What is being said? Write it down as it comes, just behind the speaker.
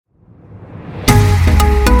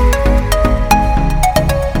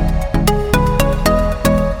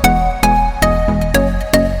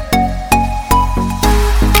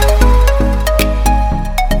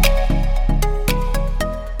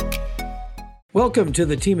Welcome to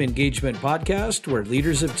the Team Engagement Podcast, where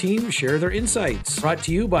leaders of teams share their insights. Brought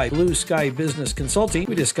to you by Blue Sky Business Consulting.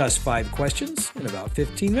 We discuss 5 questions in about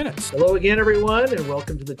 15 minutes. Hello again, everyone, and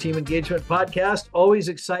welcome to the Team Engagement Podcast. Always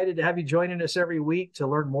excited to have you joining us every week to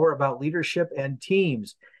learn more about leadership and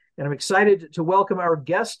teams. And I'm excited to welcome our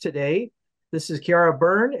guest today. This is Ciara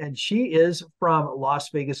Byrne, and she is from Las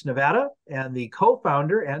Vegas, Nevada, and the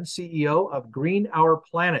co-founder and CEO of Green Our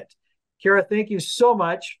Planet. Ciara, thank you so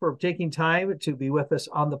much for taking time to be with us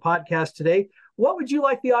on the podcast today. What would you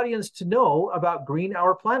like the audience to know about Green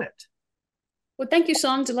Our Planet? Well, thank you,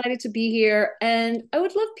 Sean. Delighted to be here. And I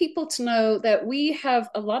would love people to know that we have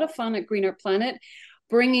a lot of fun at Green Our Planet,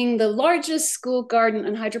 bringing the largest school garden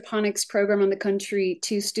and hydroponics program in the country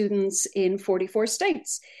to students in 44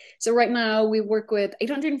 states. So right now we work with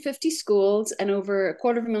 850 schools and over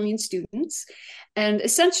 250,000 students. And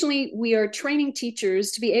essentially we are training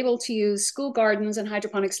teachers to be able to use school gardens and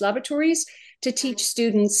hydroponics laboratories to teach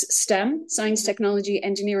students STEM, science, technology,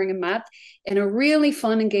 engineering, and math in a really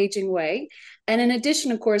fun, engaging way. And in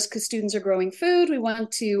addition, of course, because students are growing food, we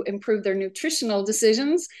want to improve their nutritional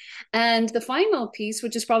decisions. And the final piece,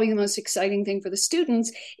 which is probably the most exciting thing for the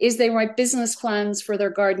students, is they write business plans for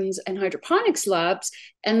their gardens and hydroponics labs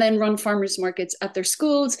and then run farmers markets at their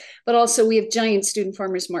schools. But also we have giant student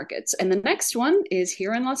farmers markets. And the next one is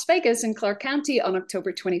here in Las Vegas in Clark County on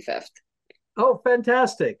October 25th. Oh,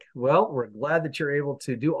 fantastic. Well, we're glad that you're able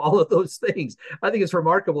to do all of those things. I think it's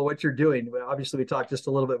remarkable what you're doing. Obviously, we talked just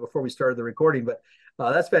a little bit before we started the recording, but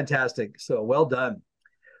that's fantastic. So well done.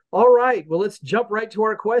 All right. Well, let's jump right to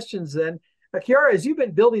our questions then. Ciara, as you've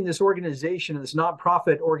been building this organization, this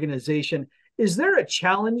nonprofit organization, is there a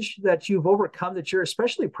challenge that you've overcome that you're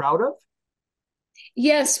especially proud of?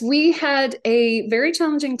 Yes, we had a very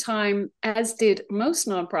challenging time, as did most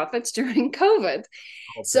nonprofits during COVID.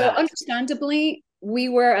 So understandably, we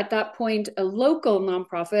were at that point a local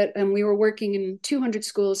nonprofit, and we were working in 200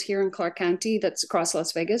 schools here in Clark County, that's across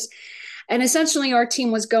Las Vegas. And essentially our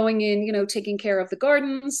team was going in, taking care of the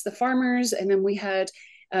gardens, the farmers, and then we had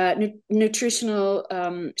nutritional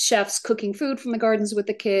chefs cooking food from the gardens with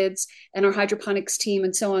the kids, and our hydroponics team,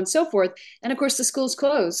 and so on and so forth. And of course, the schools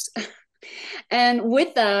closed. And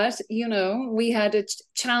with that, we had a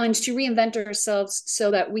challenge to reinvent ourselves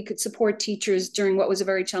so that we could support teachers during what was a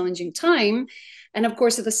very challenging time. And of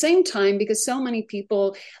course, at the same time, because so many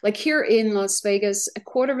people, like here in Las Vegas,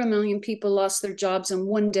 250,000 people lost their jobs in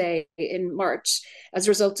one day in March as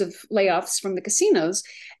a result of layoffs from the casinos.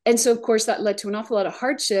 And so, of course, that led to an awful lot of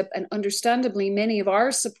hardship. And understandably, many of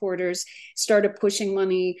our supporters started pushing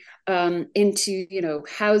money into,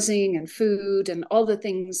 housing and food and all the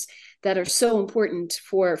things that are so important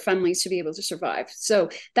for families to be able to survive. So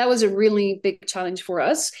that was a really big challenge for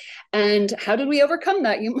us. And how did we overcome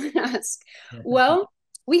that, you might ask? Well,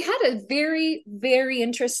 we had a very, very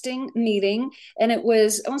interesting meeting, and it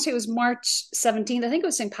was, I want to say it was March 17th. I think it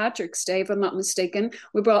was St. Patrick's Day, if I'm not mistaken.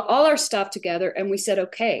 We brought all our staff together and we said,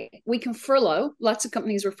 okay, we can furlough. Lots of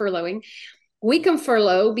companies were furloughing. We can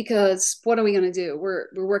furlough because what are we going to do? We're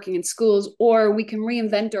working in schools, or we can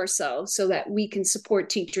reinvent ourselves so that we can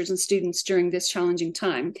support teachers and students during this challenging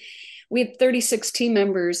time. We had 36 team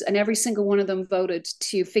members, and every single one of them voted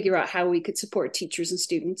to figure out how we could support teachers and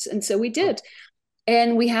students. And so we did.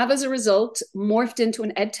 And we have, as a result, morphed into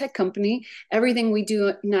an ed tech company. Everything we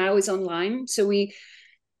do now is online. So we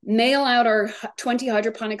mail out our 20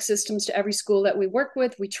 hydroponic systems to every school that we work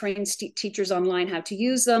with. We train teachers online how to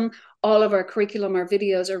use them. All of our curriculum, our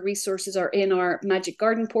videos, our resources are in our Magic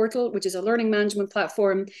Garden portal, which is a learning management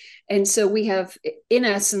platform. And so we have, in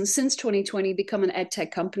essence, since 2020, become an ed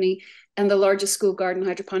tech company and the largest school garden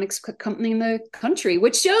hydroponics company in the country,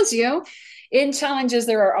 which shows you in challenges,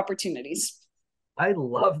 there are opportunities. I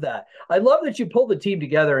love that. I love that you pulled the team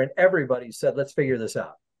together and everybody said, let's figure this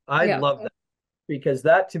out. I love that. Because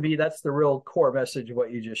that, to me, that's the real core message of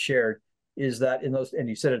what you just shared, is that in those, and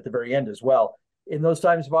you said it at the very end as well, in those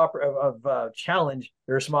times of challenge,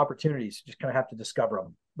 there are some opportunities. You just kind of have to discover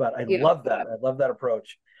them. But I love that. I love that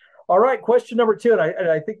approach. All right, question number 2, and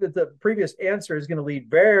I think that the previous answer is going to lead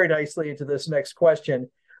very nicely into this next question.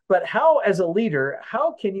 But how, as a leader,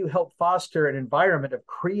 how can you help foster an environment of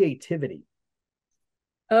creativity?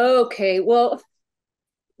 Okay, well,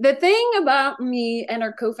 the thing about me and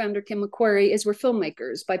our co-founder, Kim McQuarrie, is we're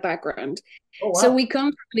filmmakers by background. Oh, wow. So we come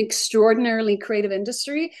from an extraordinarily creative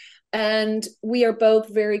industry, and we are both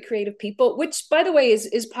very creative people, which, by the way,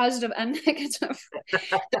 is positive and negative.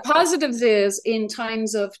 The positives is, in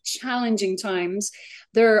times of challenging times,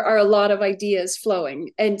 there are a lot of ideas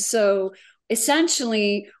flowing. And so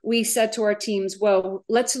essentially we said to our teams, well,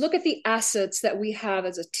 let's look at the assets that we have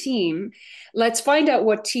as a team. Let's find out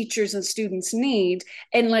what teachers and students need,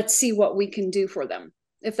 and let's see what we can do for them,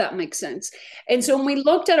 if that makes sense. And so when we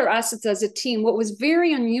looked at our assets as a team, what was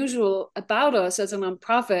very unusual about us as a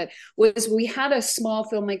nonprofit was we had a small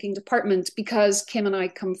filmmaking department because Kim and I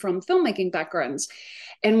come from filmmaking backgrounds.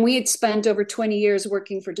 And we had spent over 20 years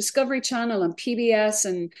working for Discovery Channel and PBS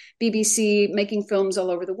and BBC, making films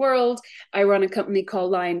all over the world. I run a company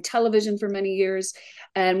called Lion Television for many years,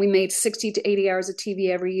 and we made 60 to 80 hours of TV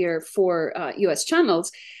every year for US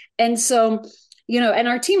channels. And so, and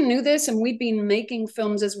our team knew this, and we'd been making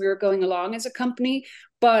films as we were going along as a company,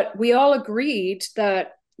 but we all agreed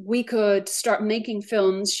that we could start making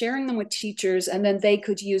films, sharing them with teachers, and then they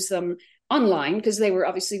could use them online because they were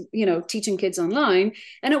obviously, teaching kids online,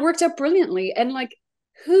 and it worked out brilliantly. And like,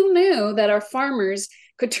 who knew that our farmers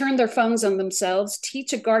could turn their phones on themselves,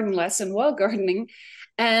 teach a garden lesson while gardening?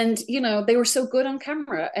 And, they were so good on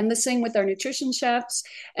camera. And the same with our nutrition chefs,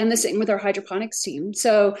 and the same with our hydroponics team.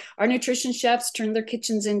 So our nutrition chefs turned their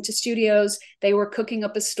kitchens into studios. They were cooking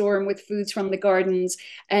up a storm with foods from the gardens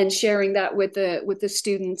and sharing that with the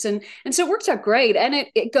students. And so it worked out great. And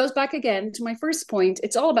it goes back again to my first point.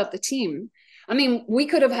 It's all about the team. I mean, we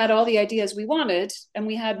could have had all the ideas we wanted, and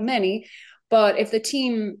we had many, but if the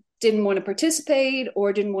team didn't want to participate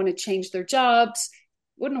or didn't want to change their jobs,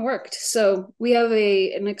 wouldn't have worked. So we have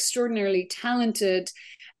an extraordinarily talented,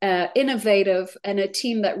 innovative, and a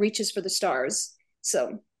team that reaches for the stars.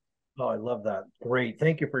 So. Oh, I love that. Great.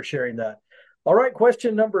 Thank you for sharing that. All right.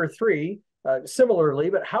 Question number 3,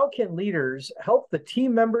 similarly, but how can leaders help the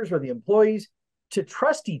team members or the employees to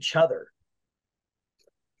trust each other?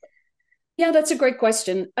 Yeah, that's a great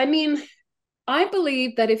question. I mean, I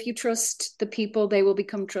believe that if you trust the people, they will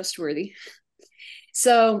become trustworthy.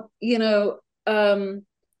 So,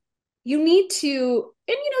 you need to,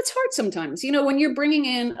 and it's hard sometimes, when you're bringing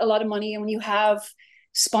in a lot of money and when you have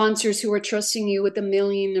sponsors who are trusting you with $1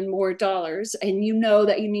 million and more dollars, and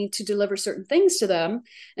that you need to deliver certain things to them,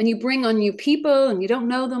 and you bring on new people and you don't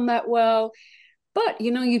know them that well. But,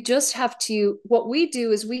 you just have to, what we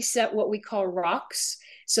do is we set what we call rocks.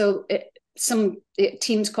 So some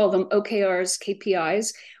teams call them OKRs,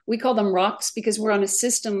 KPIs. We call them rocks because we're on a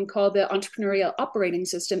system called the Entrepreneurial Operating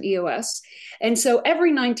System, EOS. And so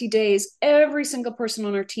every 90 days, every single person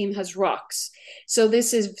on our team has rocks. So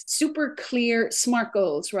this is super clear, SMART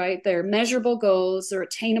goals, right? They're measurable goals, they're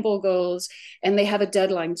attainable goals, and they have a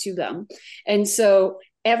deadline to them. And so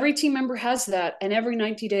every team member has that. And every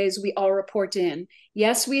 90 days, we all report in.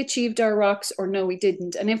 Yes, we achieved our rocks, or no, we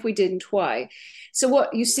didn't. And if we didn't, why? So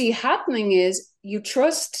what you see happening is you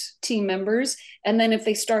trust team members, and then if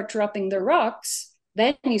they start dropping their rocks,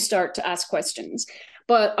 then you start to ask questions.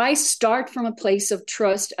 But I start from a place of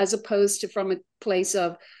trust as opposed to from a place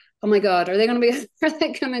of, oh my God, are they going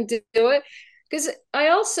to do it? Because I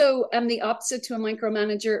also am the opposite to a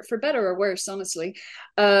micromanager, for better or worse, honestly.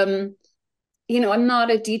 I'm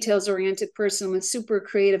not a details-oriented person. I'm a super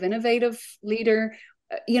creative, innovative leader,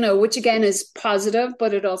 which again is positive,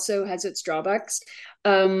 but it also has its drawbacks.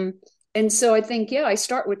 And so I think, I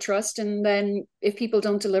start with trust. And then if people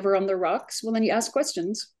don't deliver on their rocks, well, then you ask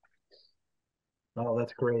questions. Oh,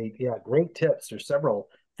 that's great. Yeah, great tips. There's several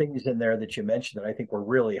things in there that you mentioned that I think were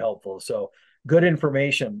really helpful. So good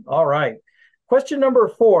information. All right. Question number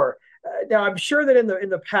 4. Now, I'm sure that in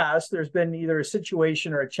the past, there's been either a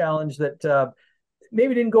situation or a challenge that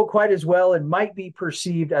maybe didn't go quite as well and might be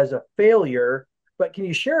perceived as a failure. But can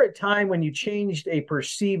you share a time when you changed a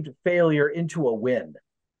perceived failure into a win?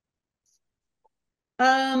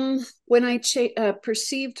 When I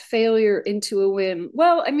perceived failure into a win,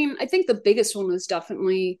 well, I mean, I think the biggest one was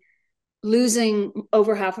definitely losing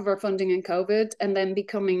over half of our funding in COVID and then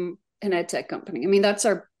becoming an ed tech company. I mean, that's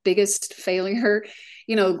our biggest failure.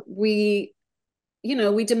 We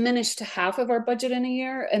diminished half of our budget in a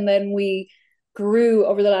year, and then we grew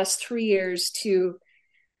over the last 3 years to,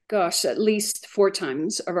 at least 4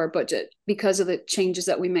 times of our budget because of the changes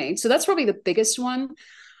that we made. So that's probably the biggest one.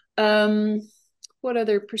 What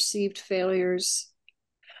other perceived failures?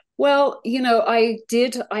 Well, I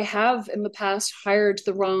have in the past hired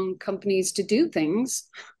the wrong companies to do things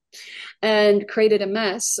and created a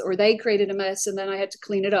mess, or they created a mess, and then I had to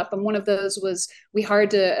clean it up. And one of those was we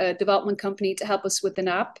hired a development company to help us with an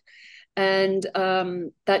app. And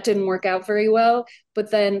that didn't work out very well.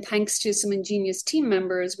 But then thanks to some ingenious team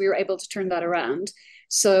members, we were able to turn that around.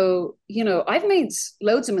 So, I've made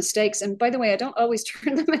loads of mistakes. And by the way, I don't always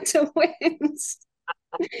turn them into wins.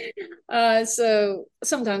 So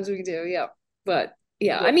sometimes we do, yeah. But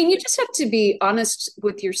yeah, I mean, you just have to be honest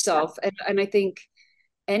with yourself. And I think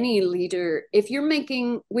any leader, if you're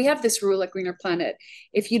making, we have this rule at Greener Planet,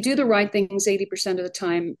 if you do the right things 80% of the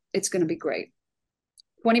time, it's going to be great.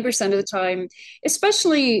 20% of the time,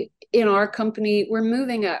 especially in our company, we're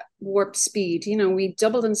moving at warp speed. We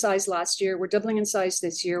doubled in size last year. We're doubling in size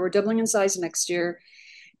this year. We're doubling in size next year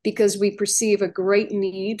because we perceive a great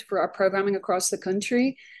need for our programming across the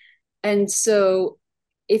country. And so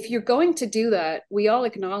if you're going to do that, we all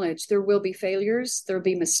acknowledge there will be failures, there'll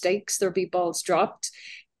be mistakes, there'll be balls dropped.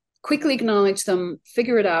 Quickly acknowledge them,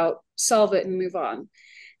 figure it out, solve it, and move on.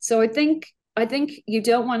 So I think you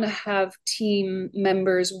don't want to have team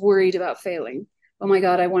members worried about failing. Oh my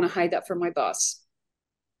God, I want to hide that from my boss.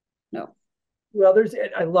 No. Well,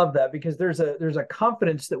 I love that, because there's a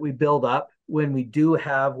confidence that we build up when we do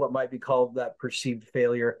have what might be called that perceived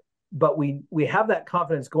failure. But we have that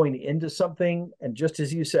confidence going into something. And just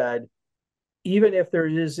as you said, even if there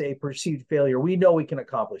is a perceived failure, we know we can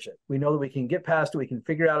accomplish it. We know that we can get past it. We can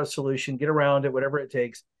figure out a solution, get around it, whatever it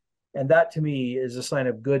takes. And that to me is a sign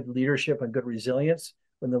of good leadership and good resilience,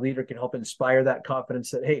 when the leader can help inspire that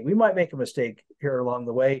confidence that, hey, we might make a mistake here along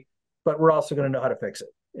the way, but we're also going to know how to fix it,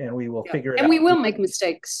 and we will figure it out. And we will make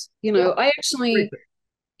mistakes. I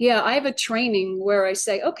have a training where I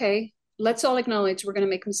say, okay, let's all acknowledge we're going to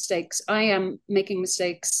make mistakes. I am making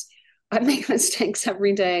mistakes. I make mistakes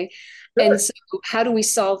every day. Sure. And so how do we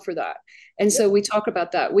solve for that? And so we talk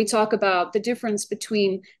about that. We talk about the difference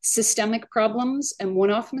between systemic problems and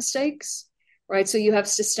one-off mistakes, right? So you have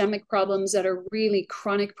systemic problems that are really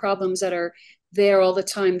chronic problems that are there all the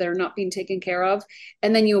time, that are not being taken care of.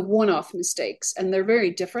 And then you have one-off mistakes, and they're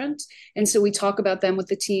very different. And so we talk about them with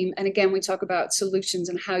the team. And again, we talk about solutions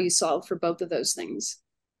and how you solve for both of those things.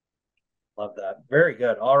 Love that. Very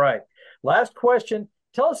good. All right. Last question.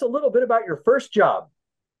 Tell us a little bit about your first job.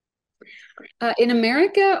 In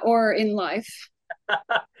America or in life?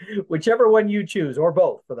 Whichever one you choose, or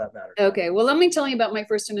both for that matter. Okay. Well, let me tell you about my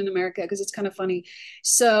first one in America, because it's kind of funny.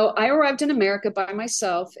 So I arrived in America by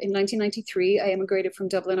myself in 1993. I immigrated from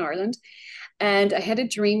Dublin, Ireland. And I had a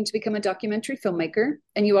dream to become a documentary filmmaker.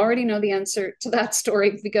 And you already know the answer to that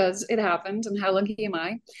story because it happened, and how lucky am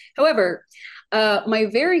I? However, my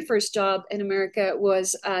very first job in America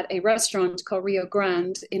was at a restaurant called Rio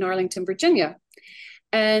Grande in Arlington, Virginia.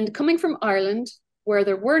 And coming from Ireland, where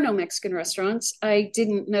there were no Mexican restaurants, I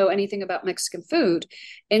didn't know anything about Mexican food.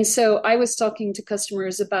 And so I was talking to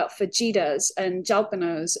customers about fajitas and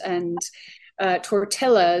jalpenos and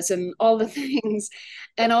tortillas and all the things,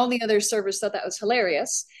 and all the other servers thought that was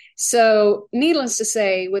hilarious. So needless to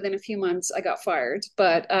say, within a few months, I got fired.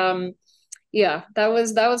 But that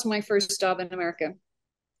was my first job in America.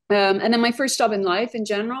 And then my first job in life in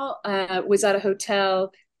general was at a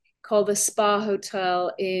hotel called the Spa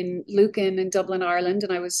Hotel in Lucan in Dublin, Ireland.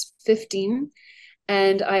 And I was 15,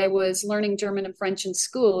 and I was learning German and French in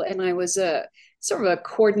school. And I was a sort of a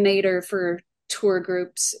coordinator for tour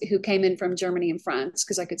groups who came in from Germany and France,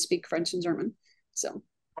 because I could speak French and German. So.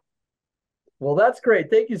 Well, that's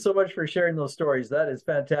great. Thank you so much for sharing those stories. That is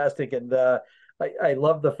fantastic. And I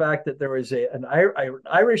love the fact that there was an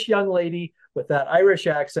Irish young lady with that Irish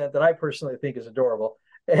accent that I personally think is adorable.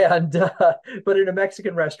 And but in a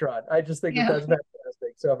Mexican restaurant, I just think that's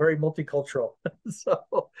fantastic. So very multicultural. So,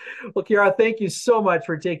 well, Ciara, thank you so much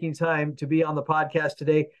for taking time to be on the podcast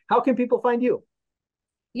today. How can people find you?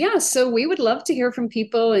 Yeah, so we would love to hear from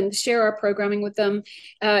people and share our programming with them.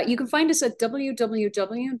 You can find us at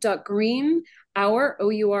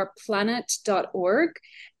www.greenhourplanet.org.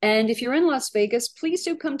 And if you're in Las Vegas, please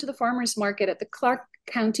do come to the Farmers Market at the Clark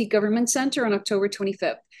County Government Center on October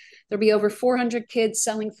 25th. There'll be over 400 kids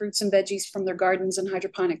selling fruits and veggies from their gardens and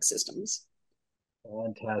hydroponic systems.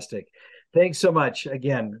 Fantastic. Thanks so much.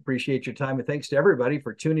 Again, appreciate your time. And thanks to everybody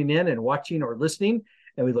for tuning in and watching or listening.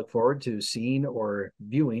 And we look forward to seeing or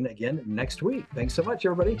viewing again next week. Thanks so much,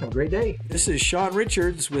 everybody. Have a great day. This is Sean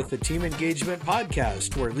Richards with the Team Engagement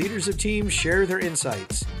Podcast, where leaders of teams share their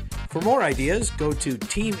insights. For more ideas, go to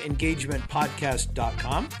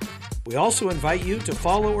teamengagementpodcast.com. We also invite you to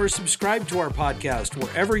follow or subscribe to our podcast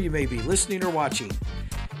wherever you may be listening or watching.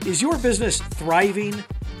 Is your business thriving?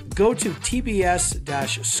 Go to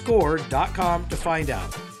tbs-score.com to find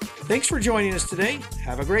out. Thanks for joining us today.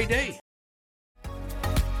 Have a great day.